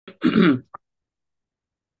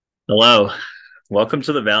Hello. Welcome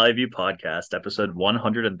to the Valley View Podcast, episode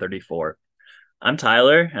 134. I'm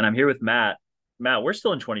Tyler, and I'm here with Matt. Matt, we're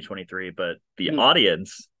still in 2023, but the Hmm.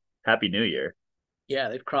 audience, Happy New Year, Yeah,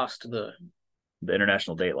 they've crossed the the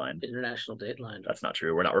international date line. international date line. That's not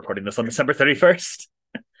true. We're not recording this on December 31st.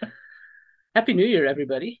 Happy New Year,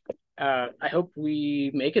 everybody. I hope we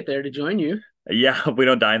make it there to join you. Yeah, we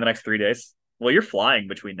don't die in the next 3 days. Well, you're flying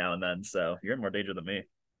between now and then, so you're in more danger than me.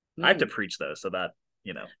 I have to Hmm. preach, though, so that,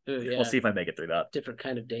 you know, Oh, we'll yeah, see if I make it through that. different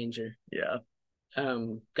kind of danger. Yeah.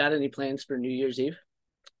 Got any plans for New Year's Eve?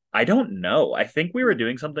 I don't know. I think we were Hmm.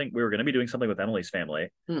 doing something. We were going to be doing something with Emily's family,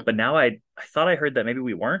 Hmm. but now I thought I heard that maybe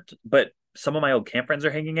we weren't. But some of my old camp friends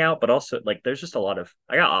are hanging out. But also, like, there's just a lot of.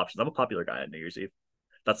 I got options. I'm a popular guy on New Year's Eve.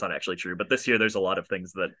 That's not actually true. But this year, there's a lot of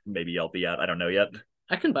things that maybe I'll be at. I don't know yet.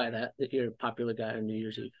 I can buy that you're a popular guy on New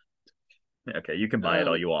Year's Eve. Okay, you can buy it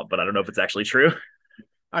all Um, you want, but I don't know if it's actually true.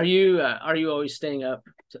 are you always staying up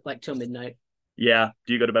like till midnight? Yeah.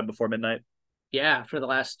 Do you go to bed before midnight? Yeah, for the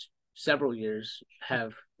last several years,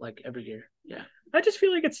 have like every year. Yeah. I just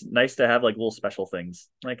feel like it's nice to have like little special things.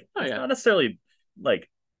 Like Oh it's yeah. not necessarily like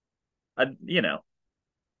I.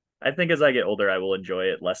 I think as I get older, I will enjoy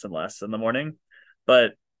it less and less in the morning.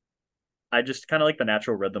 But I just kind of like the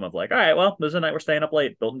natural rhythm of like, all right, well, there's a night we're staying up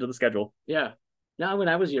late, built into the schedule. Yeah. Now, when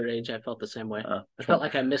I was your age, I felt the same way. I felt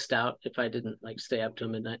like I missed out if I didn't like stay up till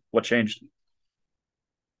midnight. What changed?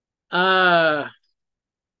 Uh,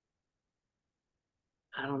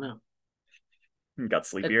 I don't know. Got At,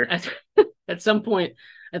 sleepier. at, at some point,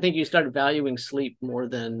 I think you started valuing sleep more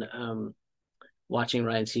than watching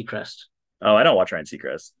Ryan Seacrest. Oh, I don't watch Ryan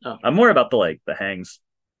Seacrest. Oh, I'm more about the hangs,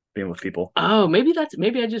 being with people. oh, maybe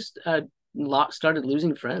I just started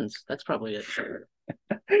losing friends. That's probably it.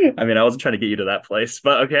 I mean, I wasn't trying to get you to that place,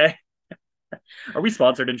 but okay. Are we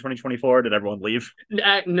sponsored in 2024? Did everyone leave?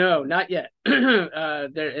 No, not yet.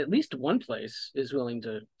 There at least one place is willing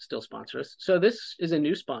to still sponsor us. So this is a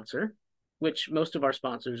new sponsor, which most of our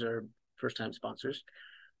sponsors are first time sponsors.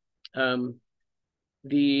 Um,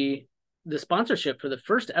 the the sponsorship for the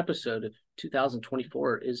first episode of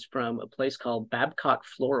 2024 is from a place called Babcock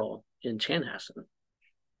Floral in Chanhassen.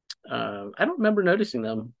 I don't remember noticing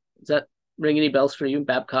them. Does that ring any bells for you,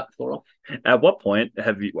 Babcock Floral? At what point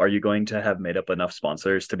are you going to have made up enough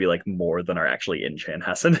sponsors to be like more than are actually in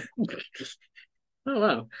Chanhassen? I don't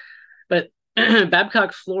know, but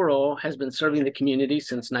Babcock Floral has been serving the community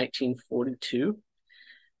since 1942.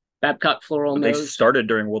 Babcock Floral They knows. started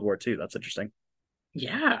during World War II. That's interesting.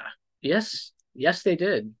 Yeah, yes, they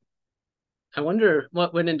did. I wonder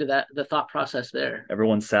what went into the thought process there.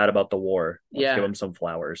 Everyone's sad about the war. Let's give Yeah, them some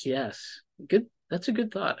flowers. yes, good. That's a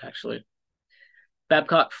good thought, actually.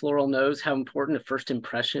 Babcock Floral knows how important a first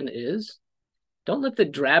impression is. Don't let the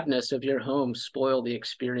drabness of your home spoil the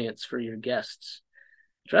experience for your guests.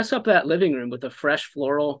 Dress up that living room with a fresh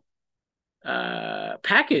floral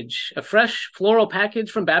package, a fresh floral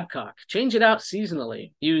package from Babcock. Change it out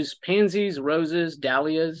seasonally. Use pansies, roses,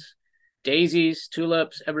 dahlias, daisies,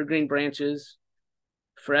 tulips, evergreen branches,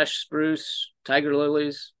 fresh spruce, tiger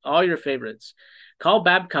lilies, all your favorites. Call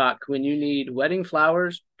Babcock when you need wedding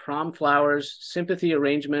flowers, prom flowers, sympathy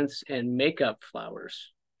arrangements, and makeup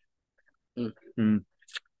flowers. Mm. Hmm.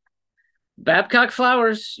 Babcock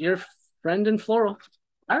Flowers, your friend in floral.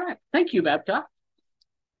 All right. Thank you, Babcock.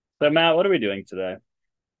 So Matt, what are we doing today?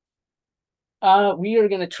 We are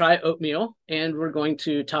going to try oatmeal and we're going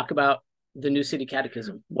to talk about the new City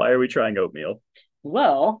Catechism. Why are we trying oatmeal?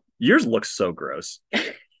 Well, Yours looks so gross. I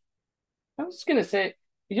was going to say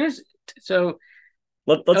yours. So,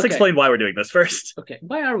 Let's okay. explain why we're doing this first. Okay.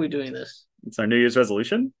 Why are we doing this? It's our New Year's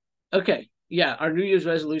resolution. Okay. Yeah. Our New Year's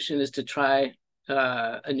resolution is to try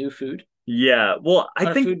a new food Yeah. Well, I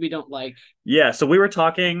or think, food we don't like. yeah. So we were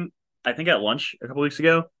talking, I think at lunch a couple weeks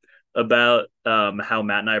ago about how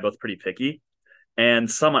Matt and I are both pretty picky.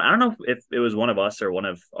 And someone, I don't know if it was one of us or one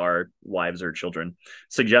of our wives or children,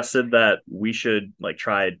 suggested that we should like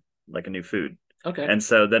try like a new food. Okay. And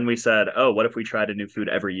so then we said, oh, what if we tried a new food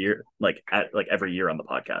every year, like every year on the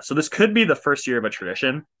podcast? So this could be the first year of a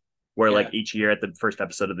tradition where like Yeah. each year at the first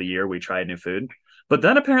episode of the year we try a new food. But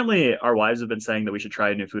then apparently our wives have been saying that we should try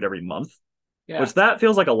a new food every month, Yeah. which that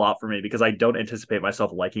feels like a lot for me because I don't anticipate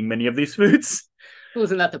myself liking many of these foods.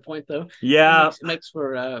 Wasn't that the point though? It Yeah. makes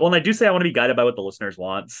for Well, and I do say I want to be guided by what the listeners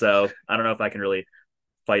want, so I don't know if I can really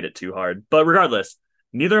fight it too hard. But regardless,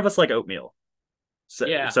 neither of us like oatmeal. So,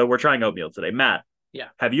 yeah. so we're trying oatmeal today. Matt, Yeah.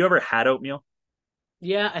 have you ever had oatmeal?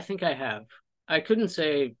 Yeah, I think I have. I couldn't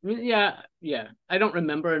say, yeah, yeah. I don't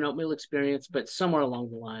remember an oatmeal experience, but somewhere along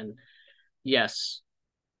the line, yes.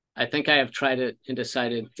 I think I have tried it and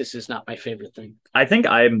decided this is not my favorite thing. I think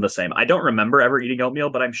I'm the same. I don't remember ever eating oatmeal,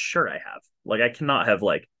 but I'm sure I have. Like I cannot have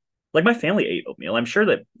like my family ate oatmeal. I'm sure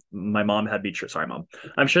that my mom had me. Sorry, mom.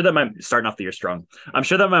 I'm sure that my starting off the year strong. I'm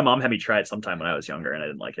sure that my mom had me try it sometime when I was younger, and I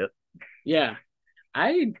didn't like it. Yeah,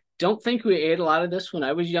 I don't think we ate a lot of this when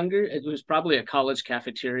I was younger. It was probably a college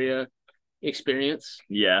cafeteria experience.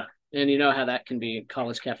 Yeah. And you know how that can be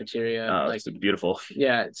college cafeteria. Oh, Like, it's beautiful.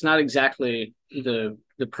 yeah, it's not exactly the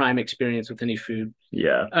prime experience with any food.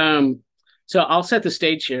 Yeah. So I'll set the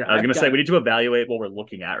stage here. I was gonna say we need to evaluate what we're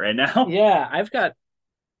looking at right now. Yeah, I've got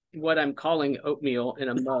what I'm calling oatmeal in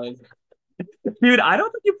a mug. Dude, I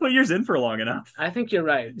don't think you put yours in for long enough. I think you're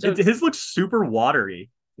right. So His looks super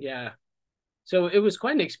watery. yeah. So it was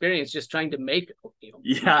quite an experience just trying to make oatmeal.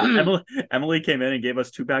 Yeah, Emily came in and gave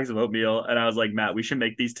us 2 bags of oatmeal, and I was like, Matt, we should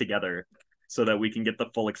make these together so that we can get the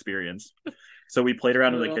full experience. So we played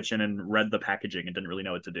around in the kitchen and read the packaging and didn't really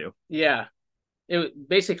know what to do. Yeah.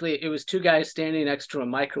 It was two guys standing next to a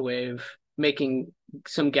microwave making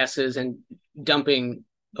some guesses and dumping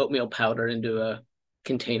oatmeal powder into a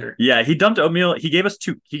container. Yeah, he dumped oatmeal. He gave us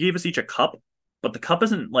each a cup, but the cup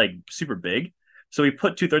isn't like super big. So we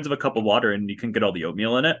put 2/3 of a cup of water and you can get all the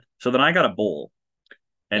oatmeal in it. So then I got a bowl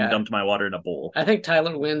and dumped my water in a bowl. I think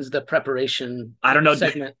Tyler wins the preparation I don't know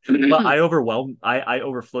segment. But I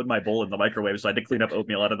overflowed my bowl in the microwave, so I had to clean up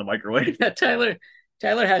oatmeal out of the microwave. Yeah,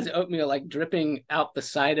 Tyler has oatmeal like dripping out the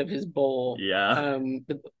side of his bowl. Yeah.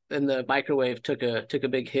 And the microwave took a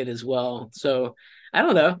big hit as well. So I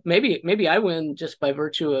don't know. Maybe I win just by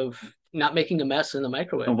virtue of not making a mess in the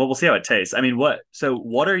microwave. Well, we'll see how it tastes. I mean, what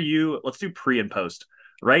are you, let's do pre and post.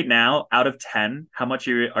 Right now, out of 10, how much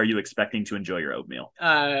are you expecting to enjoy your oatmeal?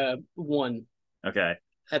 1. Okay.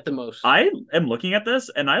 At the most. I am looking at this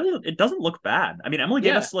and it doesn't look bad. I mean, Emily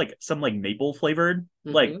gave us like some like maple flavored.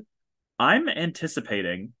 Like I'm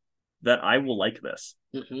anticipating that I will like this,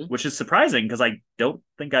 which is surprising because I don't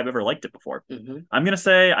think I've ever liked it before. I'm going to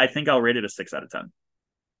say I think I'll rate it a 6 out of 10.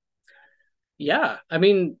 Yeah. I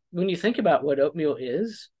mean, when you think about what oatmeal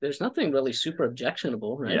is, there's nothing really super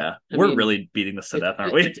objectionable, right? Yeah. We're really beating this to death,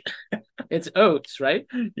 aren't we? It's oats, right?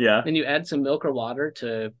 Yeah. And you add some milk or water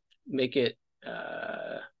to make it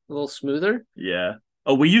a little smoother. Yeah.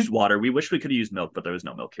 Oh, we used water. We wish we could have used milk, but there was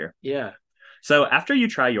no milk here. Yeah. So after you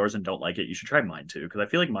try yours and don't like it, you should try mine too, because I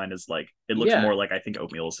feel like mine is like it looks more like I think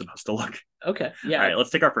oatmeal is supposed to look. Okay. Yeah. All right,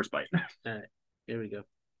 let's take our first bite. All right. Here we go.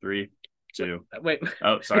 3, 2. Wait.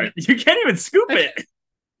 Oh, sorry. You can't even scoop it.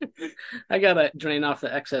 I gotta drain off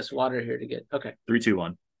the excess water here to get. Okay. 3, 2,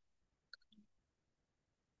 1.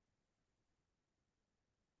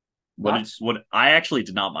 What? I actually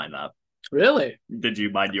did not mind that. Really? Did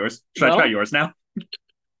you mind yours? Should I try yours now?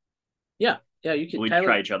 Yeah. Yeah, you can. We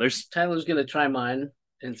try each other's. Tyler's gonna try mine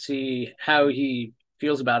and see how he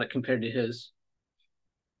feels about it compared to his.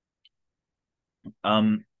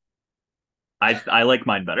 I like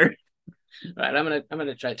mine better. All right, I'm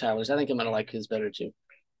gonna try Tyler's. I think I'm gonna like his better too.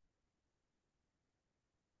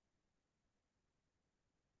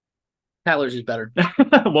 Tyler's is better.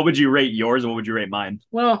 What would you rate yours and what would you rate mine?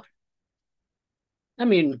 Well, I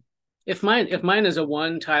mean, if mine is a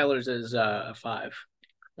 1, Tyler's is a 5,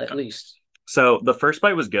 at least. So the first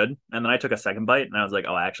bite was good, and then I took a second bite, and I was like,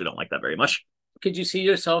 "Oh, I actually don't like that very much." Could you see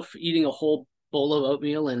yourself eating a whole bowl of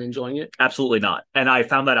oatmeal and enjoying it? Absolutely not. And I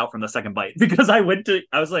found that out from the second bite because I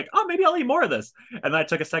was like, "Oh, maybe I'll eat more of this," and then I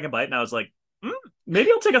took a second bite, and I was like,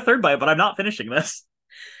 "Maybe I'll take a third bite, but I'm not finishing this."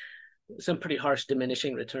 Some pretty harsh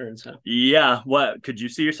diminishing returns, huh? Yeah. What could you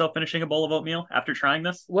see yourself finishing a bowl of oatmeal after trying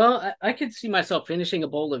this? Well, I could see myself finishing a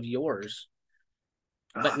bowl of yours,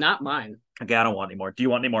 but not mine. Okay, I don't want any more. Do you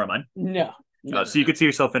want any more of mine? No. So you could see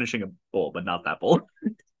yourself finishing a bowl, but not that bowl.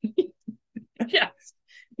 Yeah,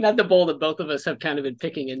 not the bowl that both of us have kind of been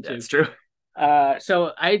picking into. That's true.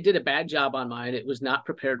 So I did a bad job on mine. It was not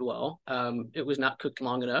prepared well. It was not cooked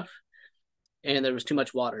long enough, and there was too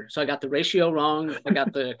much water. So I got the ratio wrong. I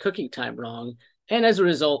got the cooking time wrong, and as a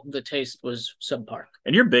result, the taste was subpar.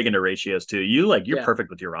 And you're big into ratios too. You're perfect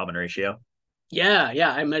with your ramen ratio. Yeah.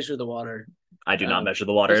 I measure the water. I do not measure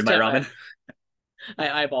the water in my ramen.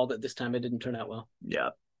 I eyeballed it this time. It didn't turn out well. Yeah.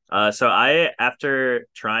 So after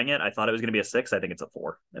trying it, I thought it was going to be a 6. I think it's a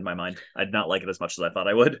 4 in my mind. I did not like it as much as I thought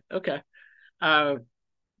I would. Okay.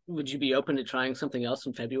 Would you be open to trying something else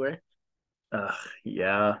in February?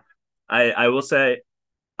 Yeah. I will say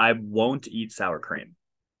I won't eat sour cream.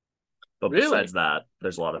 But besides that,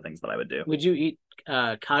 there's a lot of things that I would do. Would you eat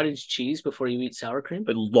cottage cheese before you eat sour cream?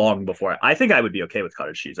 But long before. I think I would be okay with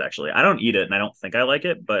cottage cheese, actually. I don't eat it, and I don't think I like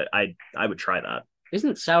it, but I would try that.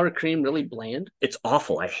 Isn't sour cream really bland? It's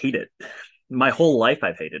awful. I hate it. My whole life,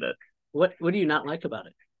 I've hated it. What do you not like about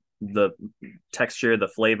it? the texture, the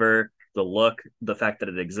flavor, the look, the fact that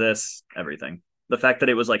it exists, everything. The fact that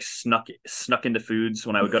it was like snuck into foods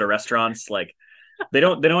when I would go to restaurants, like they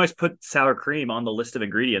don't always put sour cream on the list of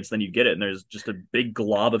ingredients. Then you get it, and there's just a big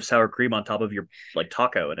glob of sour cream on top of your like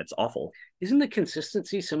taco, and it's awful. Isn't the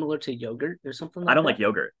consistency similar to yogurt or something I like don't that? like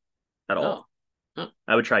yogurt at Oh, all. huh.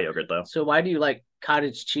 I would try yogurt though. So why do you like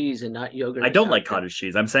cottage cheese and not yogurt I or don't sour like cream? cottage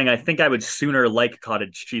cheese. I'm saying I think I would sooner like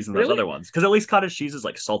cottage cheese than those Really? other ones because at least cottage cheese is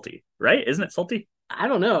like salty, right? Isn't it salty? I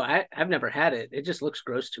don't know. I've never had it. It just looks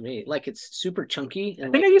gross to me. Like it's super chunky I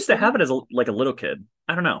and think like I used to liquidy. have it as like a little kid.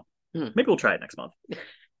 I don't know. Hmm. Maybe we'll try it next month.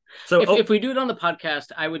 So, If we do it on the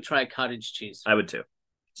podcast, I would try cottage cheese. I would too.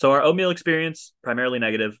 So our oatmeal experience primarily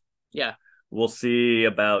negative. Yeah, We'll see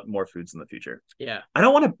about more foods in the future. yeah. I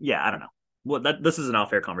don't want to. Yeah, I don't know. Well, this is an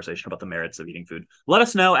off-air conversation about the merits of eating food. Let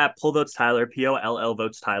us know at Poll Votes Tyler, POLL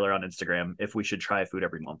Votes Tyler on Instagram if we should try food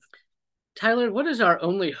every month. Tyler, what is our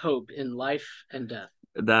only hope in life and death?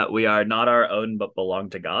 That we are not our own but belong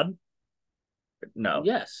to God. No,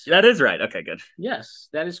 Yes, that is right. Okay, good. yes,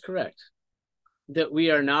 that is correct. That we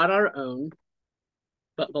are not our own,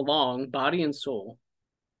 but belong, body and soul,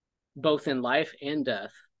 both in life and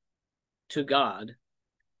death, to God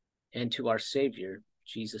and to our Savior,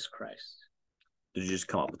 Jesus Christ. Did you just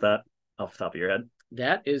come up with that off the top of your head?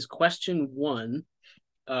 That is question 1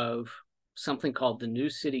 of something called the New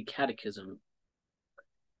City Catechism.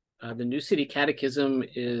 The New City Catechism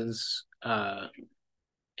is a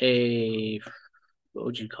what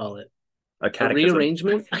would you call it? A A catechism?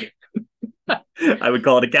 rearrangement? I would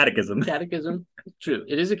call it a catechism. Catechism. True,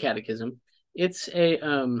 it is a catechism. It's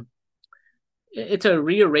a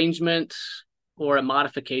rearrangement or a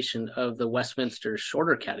modification of the Westminster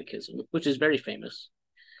Shorter Catechism, which is very famous.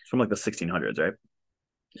 It's from like the 1600s,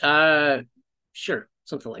 right? Sure,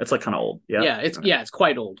 something like It's that. like kind of old. Yeah. It's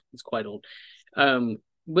quite old. It's quite old.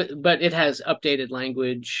 But it has updated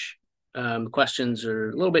language. Questions are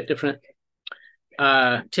a little bit different.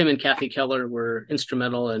 Tim and Kathy Keller were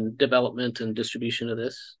instrumental in development and distribution of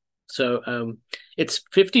this. So it's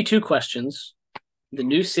 52 questions, the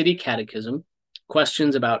New City Catechism,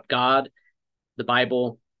 questions about God, the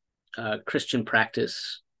Bible, Christian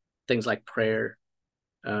practice, things like prayer.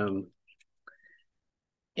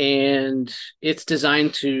 And it's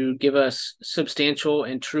designed to give us substantial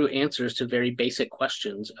and true answers to very basic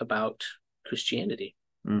questions about Christianity.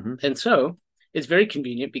 Mm-hmm. And so it's very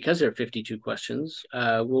convenient because there are 52 questions.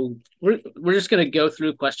 We're just going to go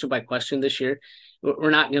through question by question this year.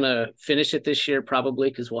 We're not going to finish it this year probably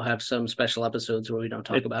because we'll have some special episodes where we don't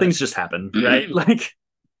talk about things it. just happen, right? Like,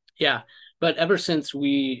 yeah. But ever since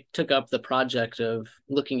we took up the project of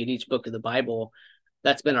looking at each book of the Bible,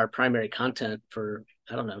 that's been our primary content for,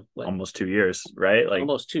 I don't know, what, almost 2 years, right? Like,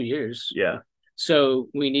 almost 2 years. yeah. So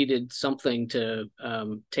we needed something to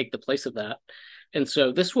take the place of that. And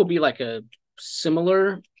so this will be like a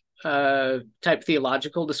similar type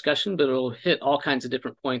theological discussion, but it'll hit all kinds of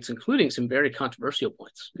different points, including some very controversial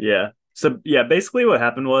points. Yeah. So yeah, basically what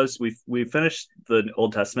happened was we finished the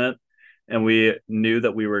Old Testament and we knew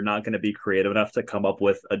that we were not going to be creative enough to come up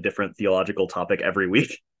with a different theological topic every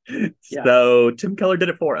week. Yeah. So Tim Keller did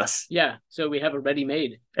it for us. Yeah. So we have a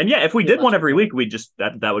ready-made. And yeah, if we did one every week, we just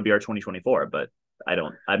that would be our 2024. But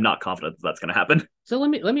I'm not confident that that's going to happen. So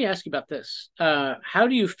let me ask you about this. How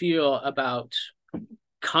do you feel about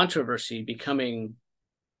controversy becoming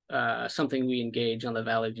something we engage on the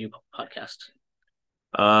Valley View podcast?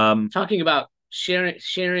 Talking about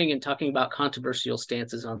sharing and talking about controversial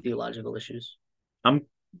stances on theological issues. I'm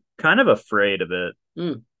kind of afraid of it,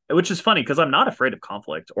 which is funny because I'm not afraid of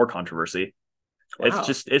conflict or controversy. Wow.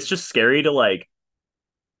 It's just scary to like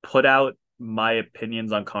put out my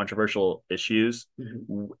opinions on controversial issues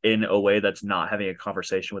in a way that's not having a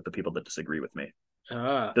conversation with the people that disagree with me.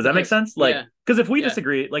 Does that make sense? Like, because if we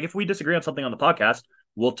disagree, like if we disagree on something on the podcast,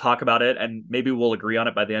 we'll talk about it and maybe we'll agree on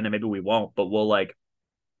it by the end and maybe we won't, but we'll like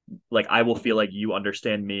I will feel like you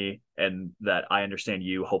understand me and that I understand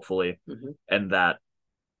you, hopefully, and that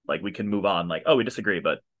like we can move on. Like, oh, we disagree,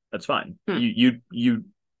 but that's fine. You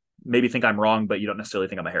maybe think I'm wrong, but you don't necessarily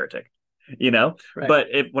think I'm a heretic, you know? Right. But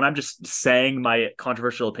when I'm just saying my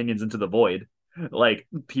controversial opinions into the void, like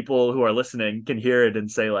people who are listening can hear it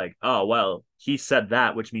and say like, oh, well, he said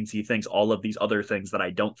that, which means he thinks all of these other things that I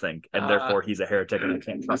don't think, and therefore he's a heretic and I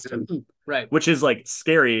can't trust him. Right. Which is like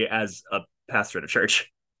scary as a pastor at a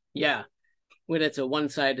church. Yeah. When it's a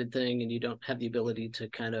one-sided thing and you don't have the ability to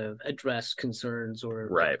kind of address concerns or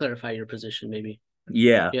clarify your position, maybe.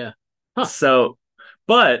 Yeah. Yeah. Huh. So,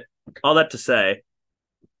 but all that to say,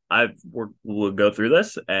 we'll go through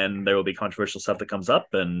this and there will be controversial stuff that comes up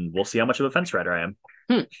and we'll see how much of a fence rider I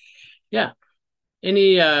am. Yeah.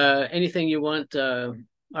 Anything you want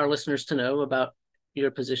our listeners to know about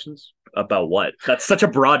your positions? About what? That's such a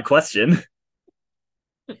broad question.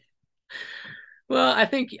 Well, I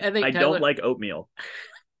think I don't Tyler. like oatmeal.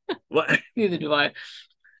 What? Neither do I.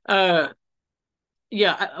 Uh,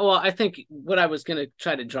 yeah. Well, I think what I was gonna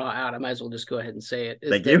try to draw out, I might as well just go ahead and say it. Is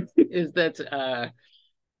Thank that you. is that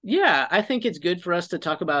yeah, I think it's good for us to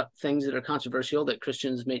talk about things that are controversial that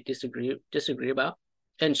Christians may disagree about,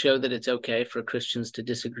 and show that it's okay for Christians to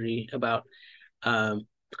disagree about um,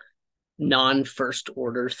 non-first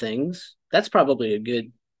order things. That's probably a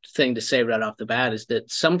good thing to say right off the bat, is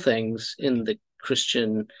that some things in the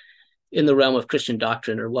realm of Christian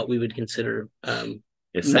doctrine are what we would consider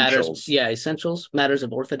Essentials. essentials, matters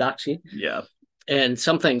of orthodoxy, Yeah. and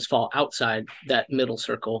some things fall outside that middle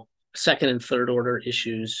circle, second and third order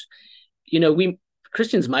issues. We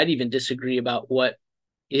Christians might even disagree about what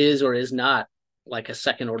is or is not like a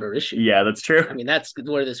second order issue. Yeah, that's true. I mean, that's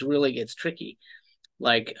where this really gets tricky.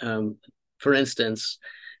 Like, for instance,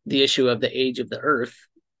 the issue of the age of the earth,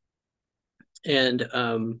 and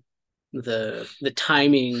the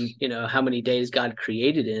timing, how many days God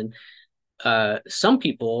created in. Some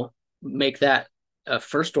people make that a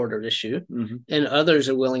first order issue, Mm-hmm. and others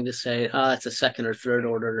are willing to say, it's a second or third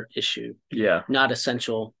order issue, Yeah. not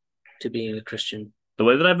essential to being a Christian. The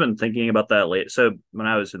way that I've been thinking about that late, so when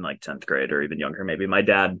I was in like 10th grade or even younger, maybe my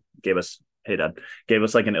dad gave us, hey dad, gave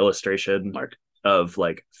us like an illustration Mark. of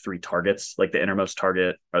like three targets. Like the innermost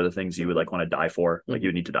target are the things you would like want to die for, like you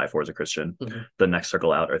would need to die for as a Christian. Mhm. The next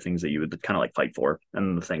circle out are things that you would kind of like fight for,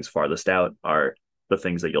 and the things farthest out are the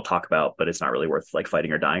things that you'll talk about, but it's not really worth like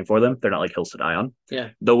fighting or dying for them. They're not like hills to die on.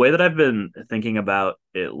 Yeah. The way that I've been thinking about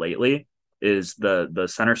it lately is the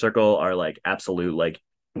center circle are like absolute, like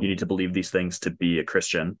you need to believe these things to be a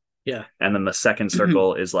Christian. Yeah. And then the second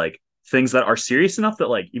circle is like things that are serious enough that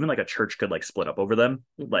like even like a church could like split up over them,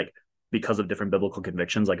 like because of different biblical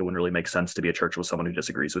convictions. Like it wouldn't really make sense to be a church with someone who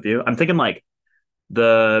disagrees with you. I'm thinking like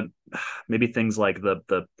the maybe things like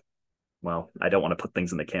the well, I don't want to put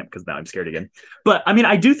things in the camp because now I'm scared again. But I mean,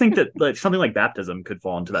 I do think that like something like baptism could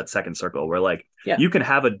fall into that second circle where like you can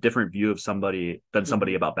have a different view of somebody than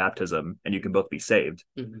somebody about baptism and you can both be saved.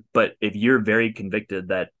 But if you're very convicted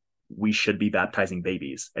that we should be baptizing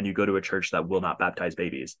babies and you go to a church that will not baptize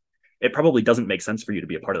babies, it probably doesn't make sense for you to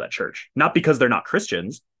be a part of that church. Not because they're not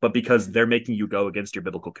Christians, but because they're making you go against your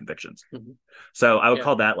biblical convictions. So I would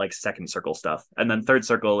call that like second circle stuff. And then third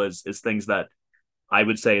circle is things that I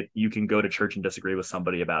would say you can go to church and disagree with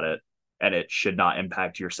somebody about it, and it should not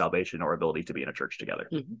impact your salvation or ability to be in a church together.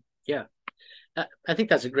 Yeah. I think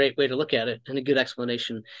that's a great way to look at it and a good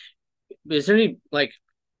explanation. Is there any, like,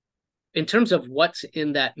 in terms of what's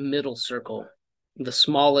in that middle circle, the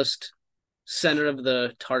smallest center of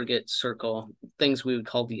the target circle, things we would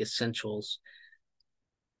call the essentials,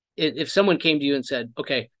 if someone came to you and said,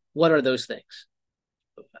 okay, what are those things?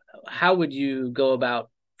 How would you go about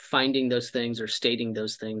finding those things or stating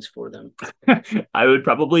those things for them? I would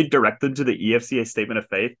probably direct them to the EFCA statement of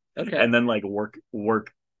faith, and then like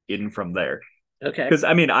work in from there. Okay. Because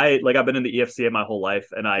I mean, I've been in the EFCA my whole life,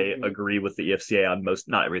 and I agree with the EFCA on most,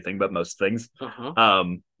 not everything, but most things.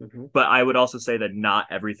 But I would also say that not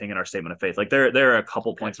everything in our statement of faith, like there are a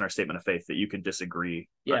couple points in our statement of faith that you can disagree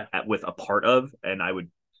with a part of, and I would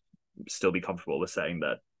still be comfortable with saying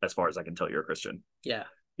that, as far as I can tell, you're a Christian. Yeah.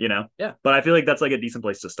 Yeah. But I feel like that's like a decent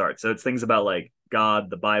place to start. So it's things about like God,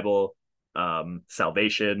 the Bible,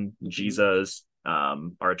 salvation, Jesus,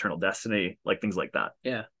 our eternal destiny, like things like that.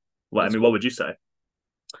 Yeah. Well, I mean, what would you say?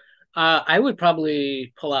 I would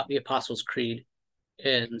probably pull out the Apostles' Creed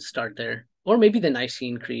and start there, or maybe the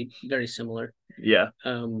Nicene Creed, very similar. Yeah.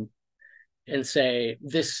 And say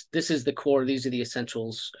this is the core. These are the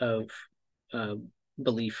essentials of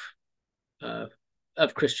belief,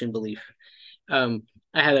 of Christian belief.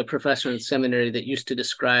 I had a professor in seminary that used to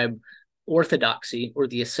describe orthodoxy, or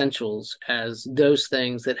the essentials, as those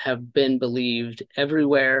things that have been believed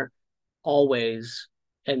everywhere, always,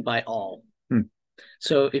 and by all.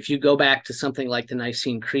 So if you go back to something like the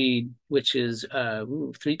Nicene Creed, which is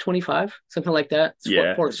 325, something like that,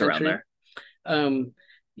 fourth century,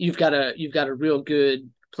 you've got a real good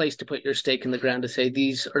place to put your stake in the ground to say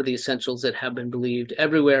these are the essentials that have been believed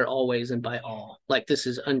everywhere, always, and by all. Like, this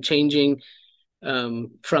is unchanging.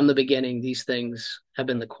 From the beginning, these things have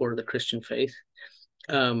been the core of the Christian faith.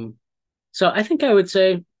 So I think I would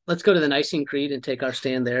say let's go to the Nicene Creed and take our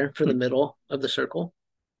stand there for the middle of the circle.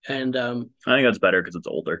 And I think that's better because it's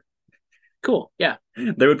older. Cool. Yeah.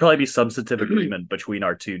 There would probably be substantive agreement between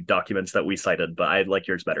our two documents that we cited, but I like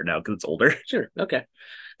yours better now because it's older. Sure. Okay.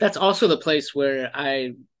 That's also the place where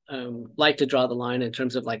I like to draw the line in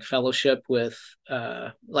terms of like fellowship with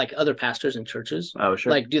like other pastors and churches. Oh,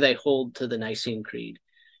 sure. Like, do they hold to the Nicene Creed?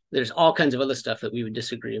 There's all kinds of other stuff that we would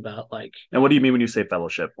disagree about. Like, and what do you mean when you say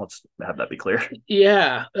fellowship? Let's have that be clear.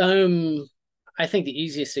 yeah, I think the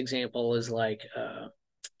easiest example is like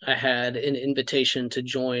I had an invitation to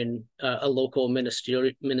join a local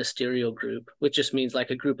ministerial group, which just means like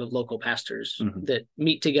a group of local pastors that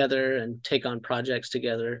meet together and take on projects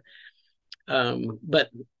together. But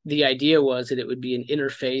the idea was that it would be an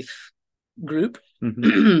interfaith group.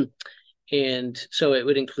 And so it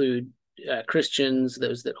would include Christians,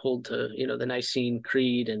 those that hold to, the Nicene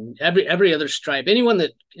Creed, and every other stripe, anyone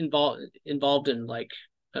that involved in like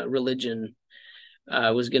religion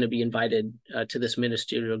was going to be invited to this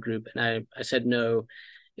ministerial group. And I said no.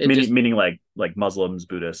 Meaning like Muslims,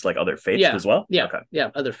 Buddhists, like other faiths as well? Yeah. Okay. Yeah.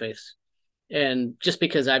 Other faiths. And just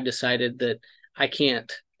because I've decided that I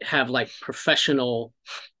can't have like professional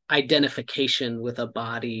identification with a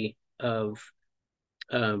body of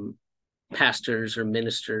pastors or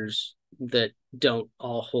ministers that don't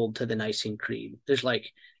all hold to the Nicene Creed. There's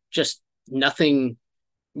like just nothing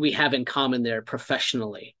we have in common there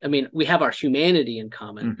professionally. I mean, we have our humanity in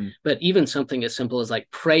common, but even something as simple as like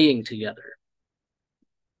praying together,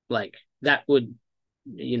 like that would,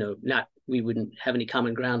 we wouldn't have any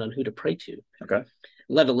common ground on who to pray to. Okay.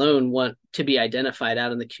 Let alone want to be identified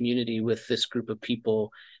out in the community with this group of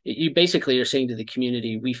people. You basically are saying to the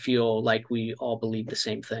community, we feel like we all believe the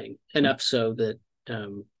same thing, enough so that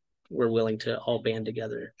we're willing to all band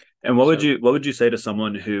together. And what would you say to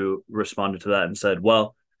someone who responded to that and said,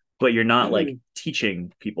 well, but you're not like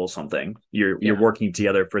teaching people something. You're working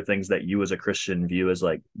together for things that you as a Christian view as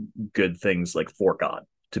like good things, like for God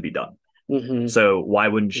to be done. So why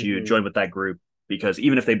wouldn't you join with that group? Because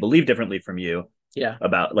even if they believe differently from you,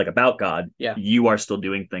 about God, you are still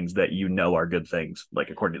doing things that are good things, like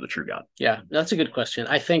according to the true God. Yeah, that's a good question.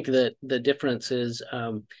 I think that the difference is,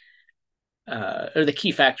 or the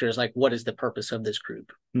key factor is like, what is the purpose of this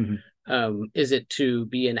group? Is it to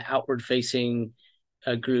be an outward-facing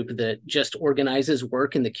group that just organizes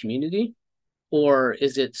work in the community, or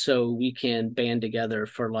is it so we can band together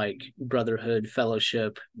for like brotherhood,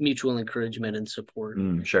 fellowship, mutual encouragement, and support?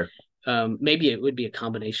 Sure. Maybe it would be a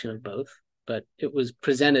combination of both, but it was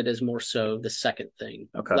presented as more so the second thing.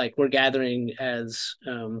 Okay. Like we're gathering as,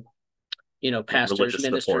 pastors,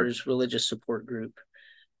 ministers, religious support group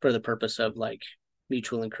for the purpose of like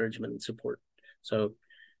mutual encouragement and support. So,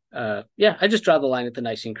 I just draw the line at the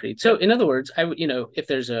Nicene Creed. So in other words, I would, if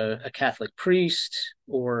there's a Catholic priest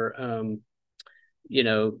or,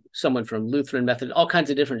 someone from Lutheran Methodist, all kinds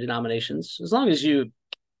of different denominations, as long as you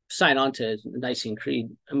sign on to the Nicene Creed,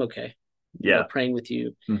 I'm okay. Yeah. Praying with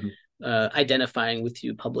you, identifying with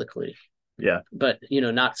you publicly. Yeah. But,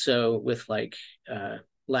 not so with like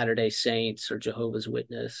Latter-day Saints or Jehovah's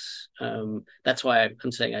Witness. That's why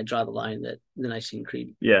I'm saying I draw the line at the Nicene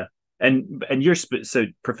Creed. Yeah. And you're so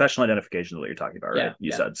professional identification is what you're talking about, right?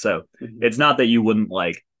 You said so. It's not that you wouldn't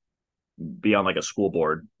like be on like a school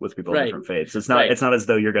board with people of different faiths. It's not. It's not as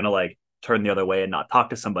though you're gonna like turn the other way and not talk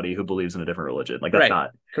to somebody who believes in a different religion. Like that's not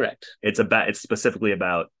correct. It's specifically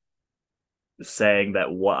about saying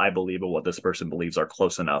that what I believe and what this person believes are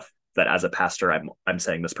close enough that as a pastor, I'm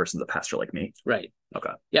saying this person's a pastor like me. Right.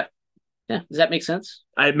 Okay. Yeah. Yeah. Does that make sense?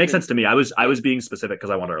 It makes sense to me. I was being specific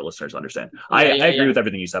because I want our listeners to understand. I agree with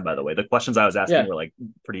everything you said, by the way. The questions I was asking were like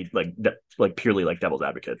pretty like purely like devil's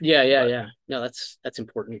advocate. Yeah. No, that's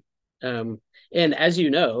important. And as you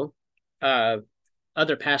know,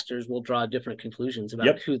 other pastors will draw different conclusions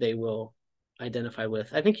about who they will identify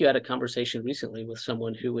with. I think you had a conversation recently with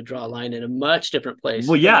someone who would draw a line in a much different place.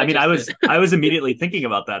 Well, yeah, I mean, I was immediately thinking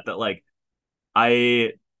about that like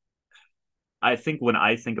I think when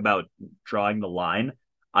I think about drawing the line,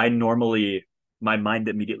 my mind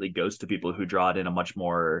immediately goes to people who draw it in a much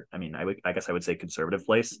more, I guess I would say conservative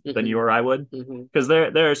place than you or I would. Because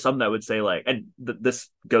there are some that would say like, and this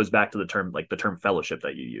goes back to the term fellowship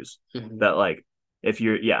that you use, that like, if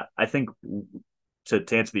you're, I think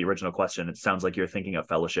to answer the original question, it sounds like you're thinking of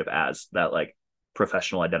fellowship as that like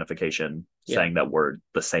professional identification, saying that we're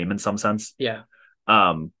the same in some sense. Yeah.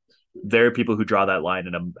 There are people who draw that line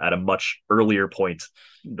at a much earlier point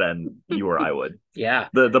than you or I would. Yeah.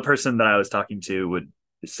 The person that I was talking to would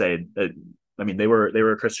say, they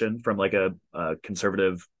were a Christian from like a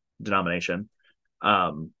conservative denomination.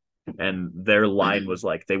 And their line was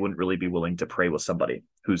like, they wouldn't really be willing to pray with somebody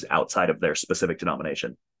who's outside of their specific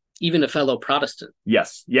denomination. Even a fellow Protestant.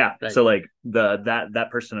 Yes. Yeah. Right. So like that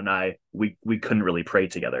person and I, we couldn't really pray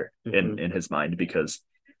together in his mind because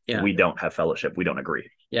Yeah. we don't have fellowship. We don't agree.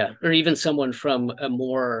 Yeah. Or even someone from a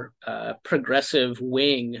more progressive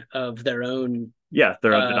wing of their own Yeah,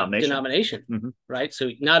 their own denomination. Right? So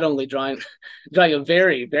not only drawing a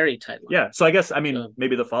very, very tight line. Yeah. So I guess, I mean,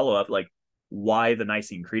 maybe the follow-up, like, why the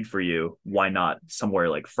Nicene Creed for you? Why not somewhere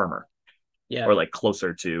like firmer? Yeah. Or like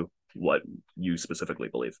closer to what you specifically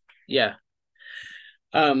believe? Yeah.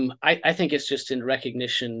 I think it's just in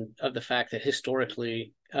recognition of the fact that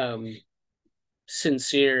historically,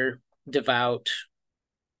 sincere, devout,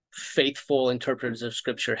 faithful interpreters of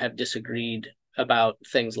Scripture have disagreed about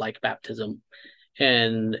things like baptism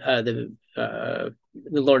and the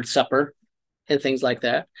Lord's Supper and things like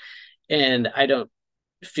that. And I don't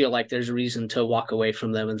feel like there's a reason to walk away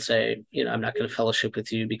from them and say, I'm not going to fellowship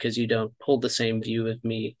with you because you don't hold the same view of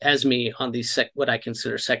me on these what I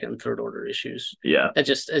consider second and third order issues. Yeah. That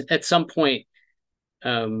just at some point,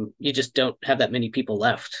 you just don't have that many people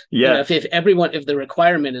left. Yeah. If the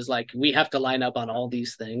requirement is like, we have to line up on all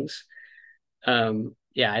these things.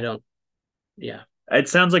 Yeah, I don't. Yeah. It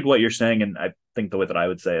sounds like what you're saying. And I think the way that I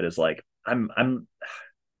would say it is like, I know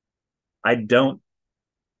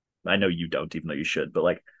you don't, even though you should, but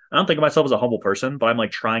like, I don't think of myself as a humble person, but I'm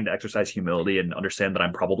like trying to exercise humility and understand that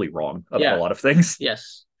I'm probably wrong about a lot of things.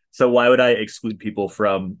 Yes. So why would I exclude people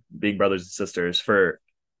from being brothers and sisters for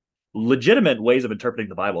legitimate ways of interpreting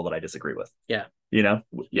the Bible that I disagree with? Yeah. Yeah.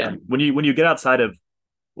 When you get outside of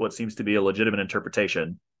what seems to be a legitimate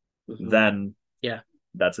interpretation, then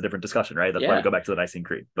that's a different discussion, right? That's why we go back to the Nicene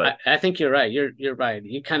Creed. But I think you're right. You're right.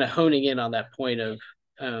 You're kind of honing in on that point of,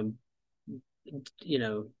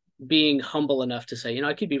 being humble enough to say,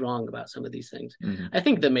 I could be wrong about some of these things. I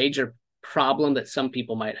think the major problem that some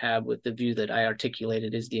people might have with the view that I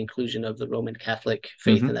articulated is the inclusion of the Roman Catholic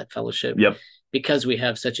faith in that fellowship. Yep. Because we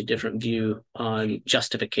have such a different view on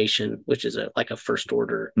justification, which is like a first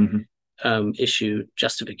order issue,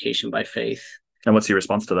 justification by faith. And what's your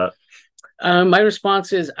response to that? My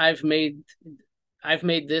response is I've made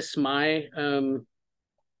this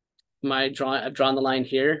I've drawn the line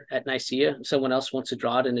here at Nicaea. If someone else wants to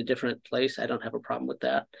draw it in a different place, I don't have a problem with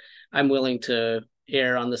that. I'm willing to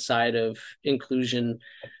err on the side of inclusion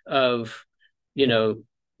of,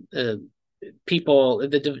 people.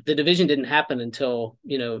 The division didn't happen until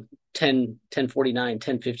 1049,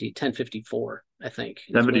 1050, 1054, I think.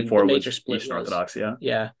 1054 was Eastern Orthodox,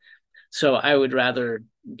 yeah. So I would rather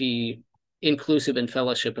be inclusive in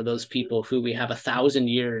fellowship of those people who we have 1,000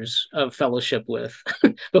 years of fellowship with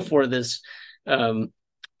before this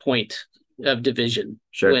point of division.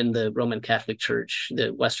 Sure. When the Roman Catholic Church,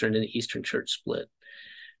 the Western and the Eastern Church split.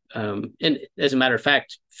 And as a matter of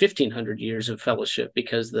fact, 1,500 years of fellowship,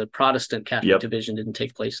 because the Protestant Catholic division didn't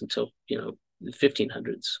take place until the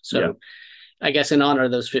 1500s. So I guess in honor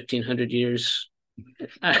of those 1,500 years,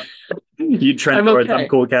 you trend towards I'm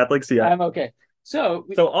cool Catholics. Yeah, I'm okay. So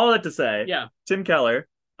all that to say, yeah, Tim Keller,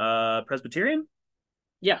 Presbyterian.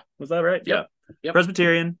 Yeah, was that right? Yep.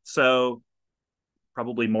 Presbyterian. So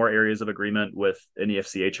probably more areas of agreement with an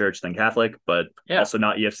EFCA church than Catholic, but also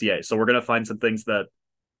not EFCA. So we're gonna find some things that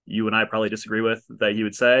you and I probably disagree with that he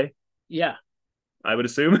would say. Yeah, I would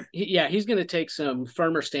assume. He's going to take some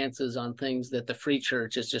firmer stances on things that the Free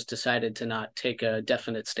Church has just decided to not take a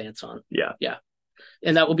definite stance on. Yeah.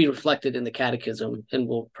 And that will be reflected in the Catechism, and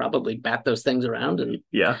we'll probably bat those things around. And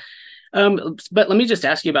but let me just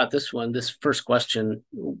ask you about this first question.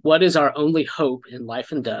 What is our only hope in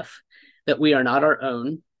life and death? That we are not our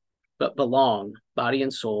own, but belong, body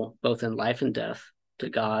and soul, both in life and death, to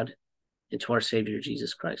God and to our Savior,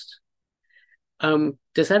 Jesus Christ.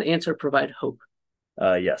 Does that answer provide hope?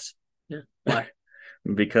 Yes. Yeah. Why?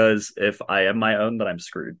 Because if I am my own, then I'm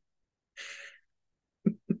screwed.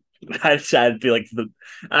 I'd feel like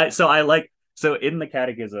so in the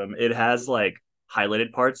Catechism, it has like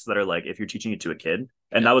highlighted parts that are like, if you're teaching it to a kid,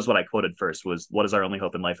 and that was what I quoted first, was what is our only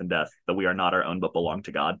hope in life and death? That we are not our own, but belong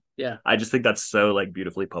to God. Yeah. I just think that's so like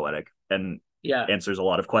beautifully poetic and answers a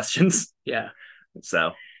lot of questions. Yeah.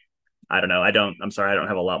 So I don't know. I'm sorry. I don't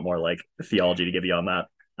have a lot more like theology to give you on that.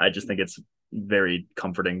 I just think it's very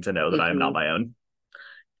comforting to know that I am not my own.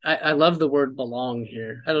 I love the word belong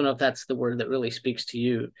here. I don't know if that's the word that really speaks to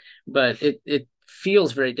you, but it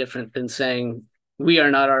feels very different than saying we are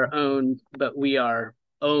not our own, but we are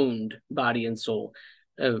owned, body and soul.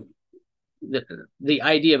 The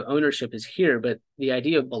idea of ownership is here, but the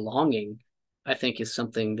idea of belonging, I think, is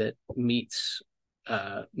something that meets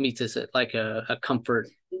us at like a comfort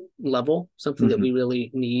level, something that we really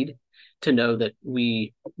need. to know that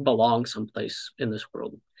we belong someplace in this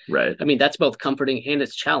world. Right. I mean, that's both comforting and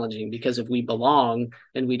it's challenging, because if we belong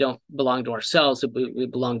and we don't belong to ourselves, if we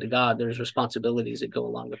belong to God, there's responsibilities that go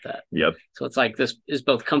along with that. Yep. So it's like this is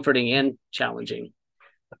both comforting and challenging.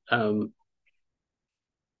 Yeah.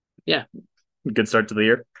 Good start to the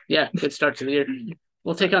year. Yeah, good start to the year.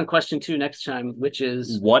 We'll take on question 2 next time, which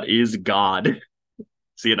is, what is God?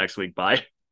 See you next week. Bye.